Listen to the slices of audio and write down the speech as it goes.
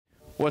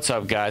What's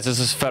up guys, this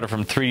is Feder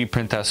from 3D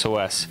Print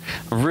SOS.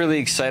 I'm really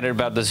excited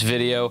about this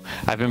video.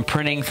 I've been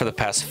printing for the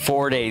past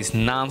 4 days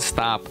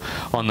non-stop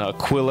on the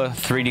Aquila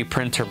 3D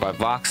printer by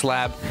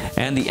Voxelab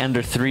and the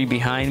Ender 3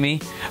 behind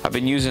me. I've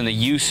been using the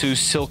Yusu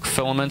silk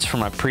filaments from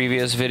my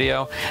previous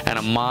video and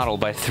a model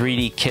by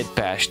 3D Kit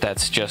Bash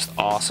that's just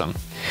awesome.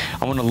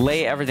 I want to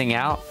lay everything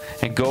out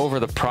and go over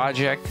the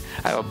project.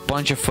 I have a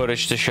bunch of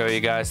footage to show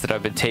you guys that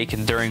I've been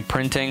taking during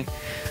printing.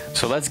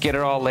 So let's get it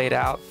all laid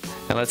out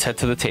and let's head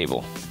to the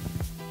table.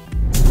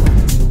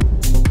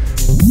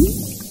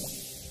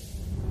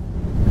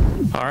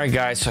 Alright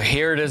guys, so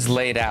here it is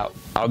laid out.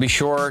 I'll be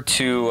sure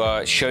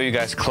to show you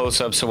guys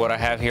close-ups of what I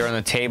have here on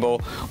the table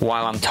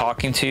while I'm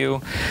talking to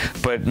you.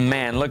 But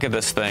man, look at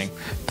this thing.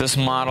 This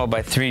model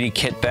by 3D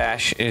Kit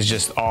Bash is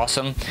just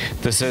awesome.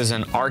 This is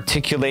an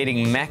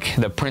articulating mech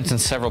that prints in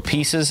several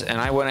pieces,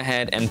 and I went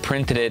ahead and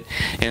printed it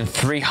in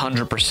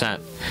 300%,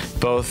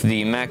 both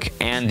the mech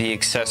and the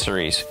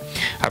accessories.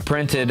 I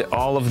printed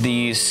all of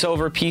the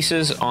silver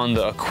pieces on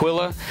the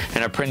Aquila,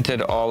 and I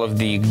printed all of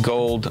the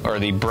gold, or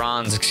the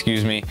bronze,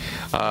 excuse me,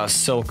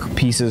 silk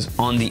pieces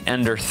on the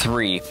Ender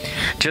 3,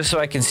 just so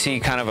I can see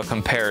kind of a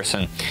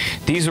comparison.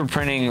 These were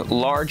printing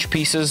large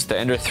pieces. The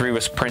Ender 3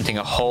 was printing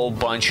a whole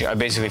bunch. I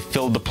basically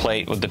filled the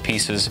plate with the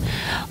pieces,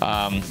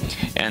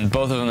 and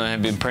both of them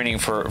have been printing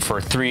for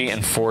 3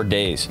 and 4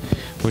 days,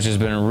 which has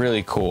been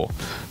really cool.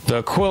 The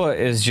Aquila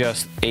is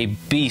just a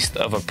beast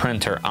of a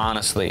printer,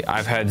 honestly.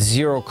 I've had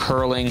zero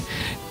curling.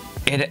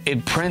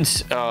 It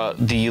prints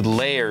the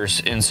layers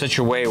in such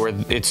a way where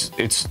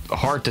it's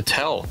hard to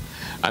tell.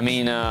 I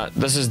mean,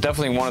 this is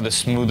definitely one of the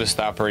smoothest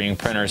operating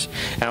printers,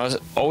 and I was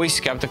always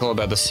skeptical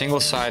about the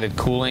single-sided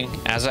cooling,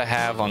 as I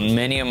have on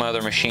many of my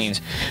other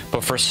machines,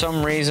 but for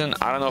some reason,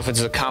 I don't know if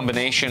it's a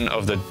combination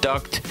of the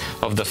duct,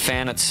 of the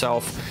fan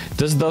itself,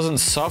 this doesn't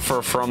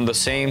suffer from the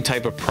same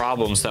type of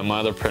problems that my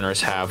other printers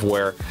have,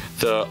 where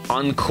the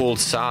uncooled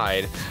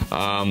side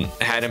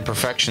had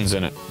imperfections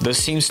in it.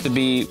 This seems to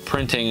be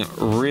printing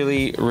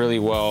really, really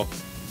well,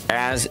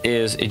 as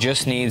is. It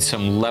just needs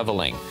some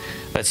leveling.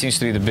 That seems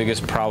to be the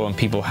biggest problem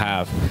people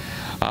have.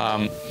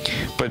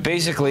 But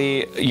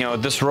basically, you know,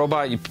 this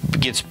robot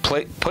gets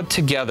put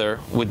together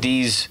with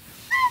these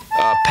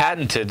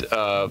patented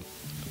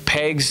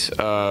pegs,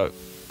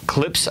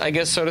 clips, I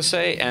guess so to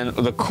say, and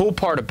the cool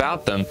part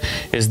about them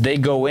is they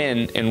go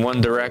in one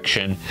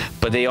direction,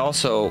 but they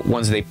also,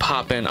 once they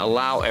pop in,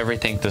 allow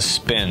everything to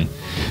spin.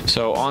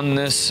 So on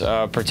this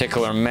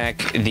particular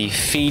mech, the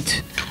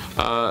feet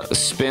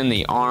spin,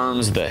 the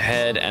arms, the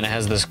head, and it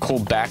has this cool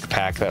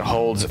backpack that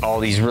holds all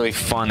these really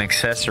fun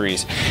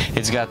accessories.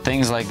 It's got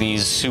things like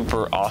these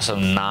super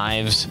awesome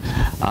knives.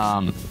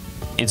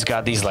 It's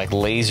got these like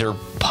laser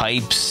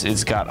pipes,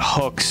 it's got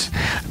hooks,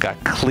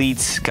 got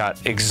cleats,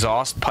 got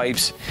exhaust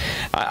pipes.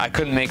 I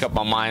couldn't make up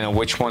my mind on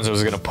which ones I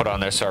was going to put on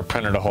there, so I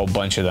printed a whole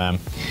bunch of them.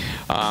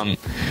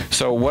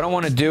 So what I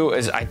want to do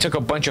is I took a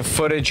bunch of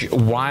footage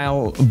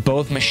while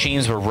both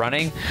machines were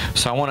running,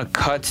 so I want to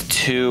cut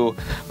to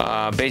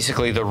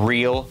basically the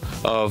reel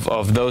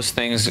of those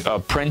things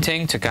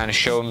printing to kind of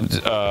show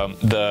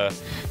the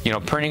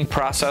printing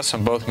process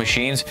on both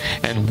machines.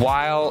 And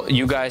while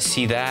you guys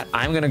see that,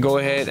 I'm going to go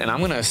ahead and I'm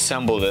going to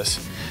assemble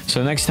this.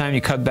 So next time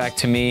you cut back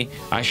to me,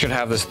 I should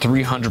have this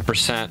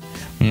 300%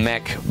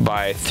 mech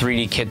by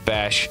 3D Kit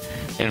Bash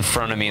in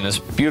front of me in this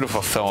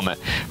beautiful filament.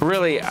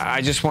 Really,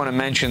 I just want to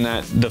mention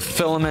that the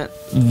filament,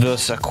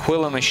 this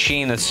Aquila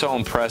machine that's so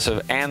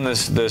impressive, and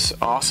this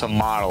awesome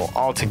model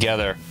all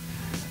together,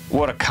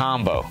 what a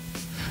combo.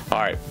 All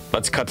right,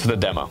 let's cut to the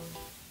demo.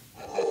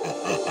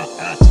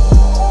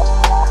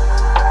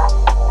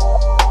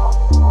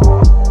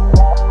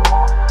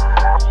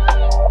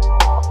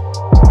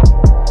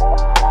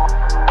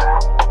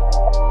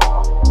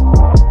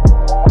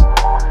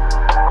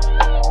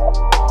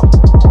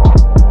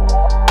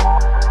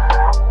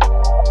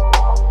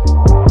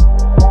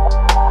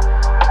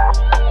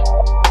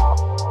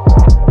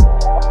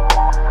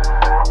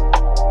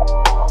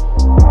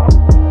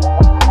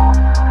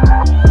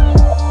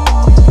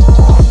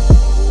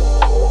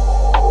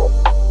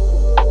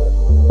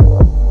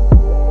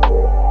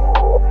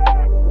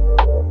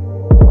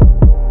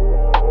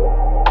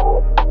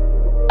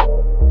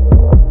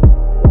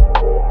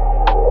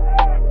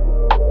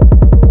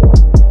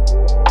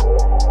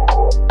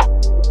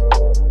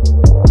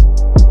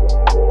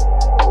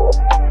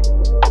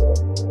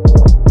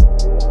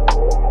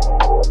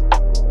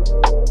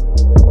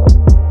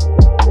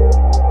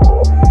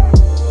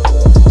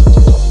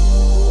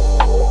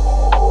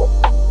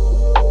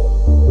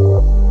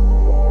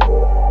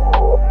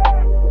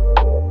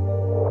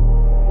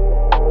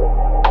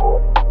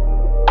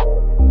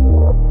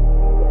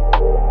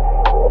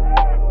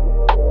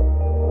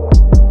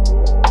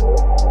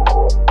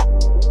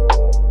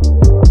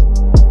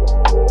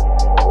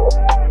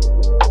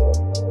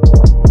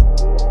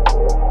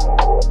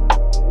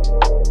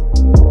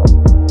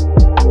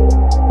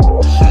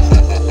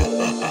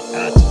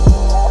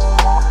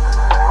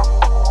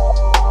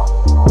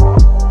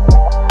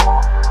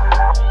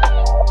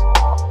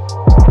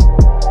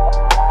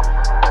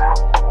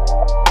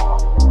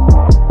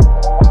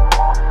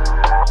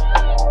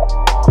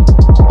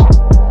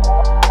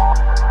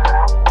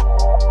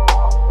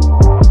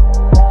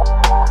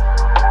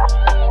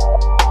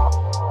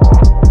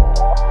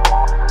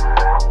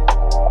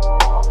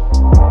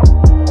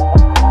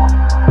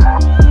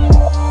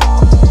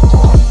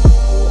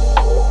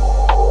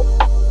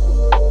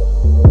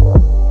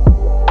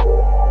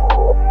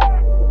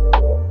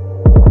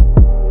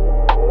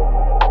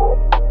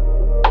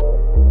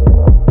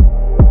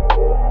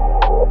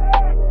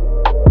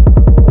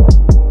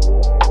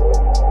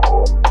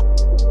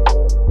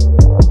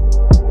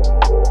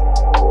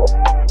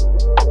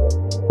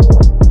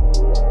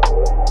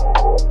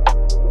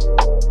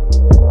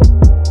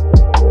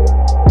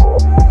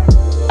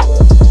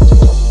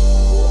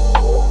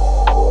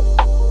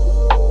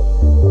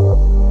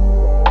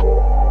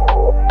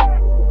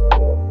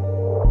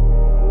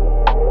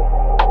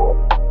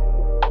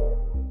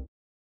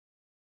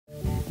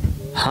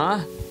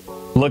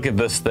 look at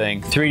this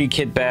thing. 3D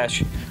Kit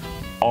Bash,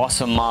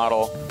 awesome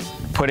model.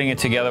 Putting it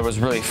together was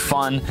really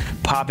fun.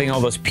 Popping all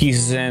those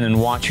pieces in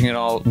and watching it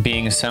all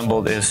being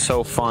assembled is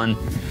so fun.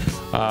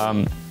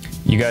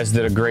 You guys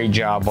did a great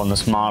job on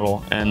this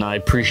model, and I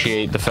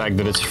appreciate the fact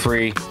that it's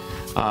free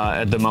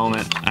at the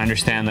moment. I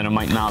understand that it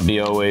might not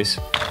be always,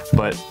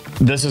 but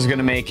this is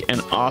gonna make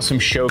an awesome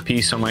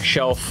showpiece on my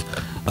shelf,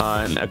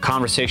 and a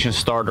conversation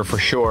starter for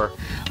sure.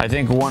 I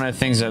think one of the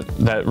things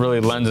that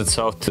really lends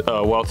itself to,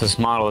 well to this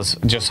model is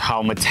just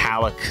how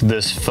metallic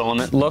this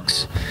filament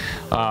looks.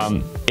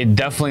 It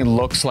definitely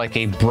looks like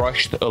a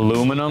brushed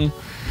aluminum,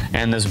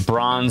 and this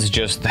bronze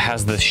just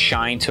has this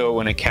shine to it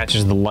when it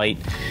catches the light.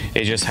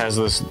 It just has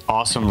this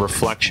awesome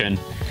reflection.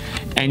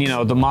 And you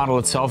know, the model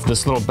itself,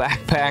 this little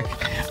backpack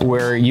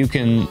where you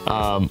can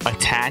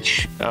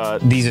attach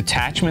these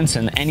attachments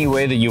in any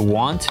way that you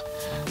want,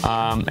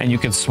 and you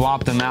can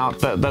swap them out.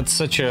 That's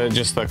such a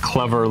just a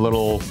clever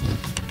little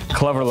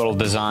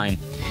design.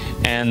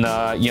 And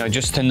you know,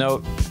 just to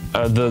note,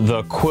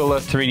 the Aquila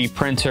 3D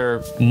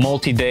printer,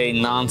 multi-day,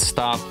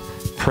 non-stop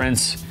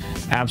prints,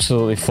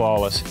 absolutely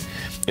flawless.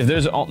 If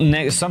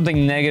there's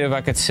something negative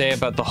I could say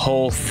about the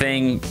whole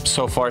thing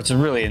so far, it's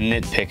really a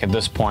nitpick at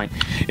this point,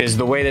 is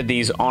the way that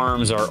these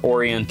arms are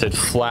oriented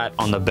flat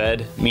on the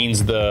bed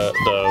means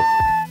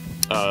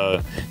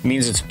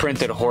means it's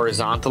printed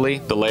horizontally.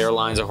 The layer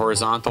lines are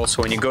horizontal,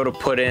 so when you go to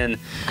put in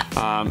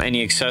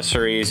any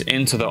accessories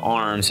into the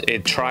arms,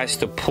 it tries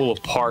to pull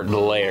apart the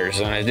layers,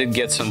 and I did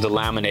get some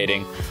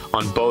delaminating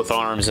on both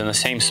arms in the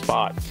same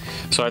spot.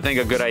 So I think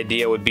a good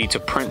idea would be to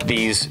print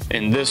these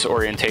in this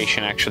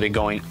orientation, actually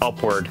going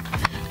upward,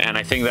 and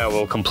I think that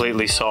will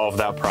completely solve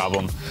that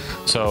problem.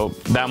 So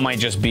that might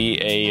just be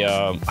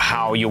a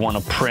how you want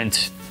to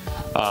print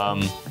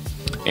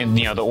in,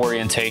 you know, the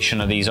orientation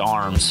of these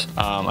arms.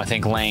 I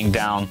think laying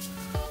down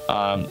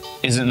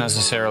isn't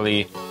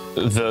necessarily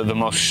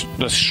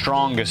the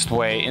strongest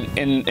way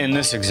in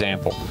this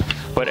example,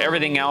 but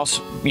everything else,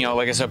 you know,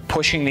 like I said,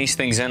 pushing these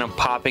things in and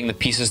popping the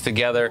pieces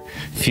together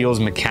feels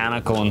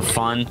mechanical and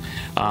fun.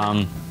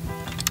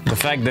 The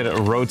fact that it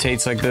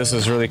rotates like this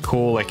is really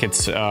cool. Like it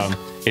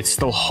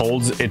still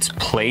holds its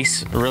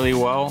place really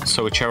well,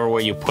 so whichever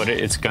way you put it,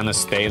 it's gonna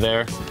stay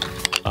there.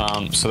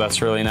 So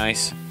that's really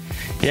nice.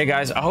 Yeah,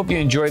 guys, I hope you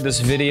enjoyed this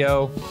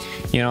video.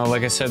 You know,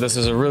 like I said, this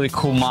is a really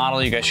cool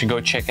model. You guys should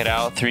go check it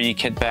out,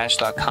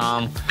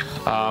 3dkitbash.com.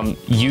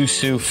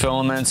 Yusu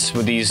filaments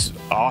with these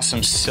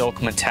awesome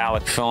silk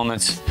metallic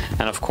filaments.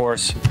 And of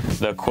course,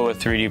 the Aquila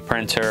 3D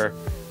printer.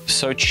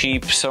 So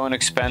cheap, so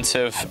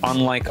inexpensive.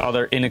 Unlike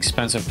other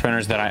inexpensive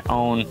printers that I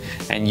own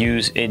and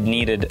use, it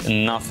needed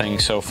nothing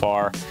so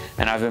far.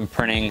 And I've been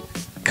printing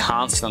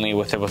constantly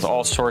with it, with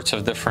all sorts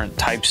of different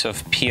types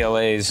of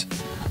PLAs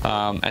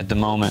at the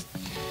moment.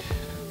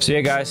 So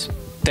yeah, guys,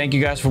 thank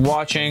you guys for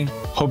watching.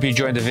 Hope you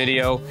enjoyed the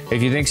video.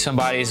 If you think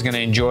somebody is going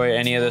to enjoy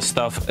any of this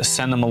stuff,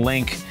 send them a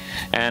link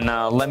and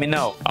let me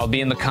know. I'll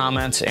be in the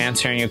comments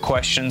answering your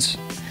questions.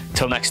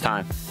 Till next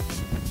time.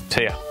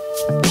 See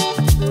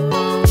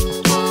ya.